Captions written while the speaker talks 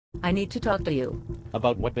I need to talk to you.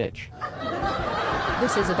 About what, bitch?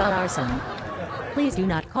 This is about our son. Please do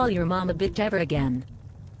not call your mom a bitch ever again.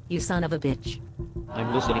 You son of a bitch.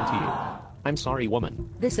 I'm listening to you. I'm sorry, woman.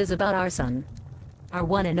 This is about our son. Our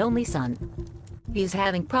one and only son. He's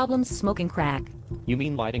having problems smoking crack. You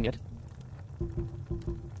mean lighting it?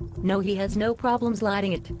 No, he has no problems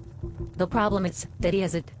lighting it. The problem is that he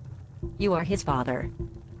has it. You are his father.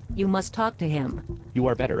 You must talk to him. You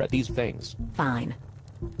are better at these things. Fine.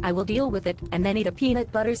 I will deal with it and then eat a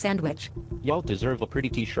peanut butter sandwich. Y'all deserve a pretty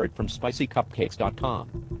t-shirt from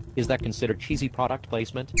spicycupcakes.com. Is that considered cheesy product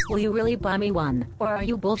placement? Will you really buy me one, or are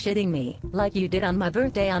you bullshitting me, like you did on my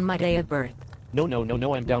birthday on my day of birth? No,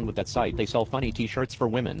 I'm down with that site. They sell funny t-shirts for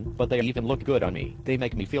women, but they even look good on me. They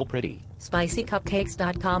make me feel pretty.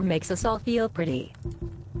 Spicycupcakes.com makes us all feel pretty.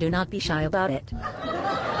 Do not be shy about it.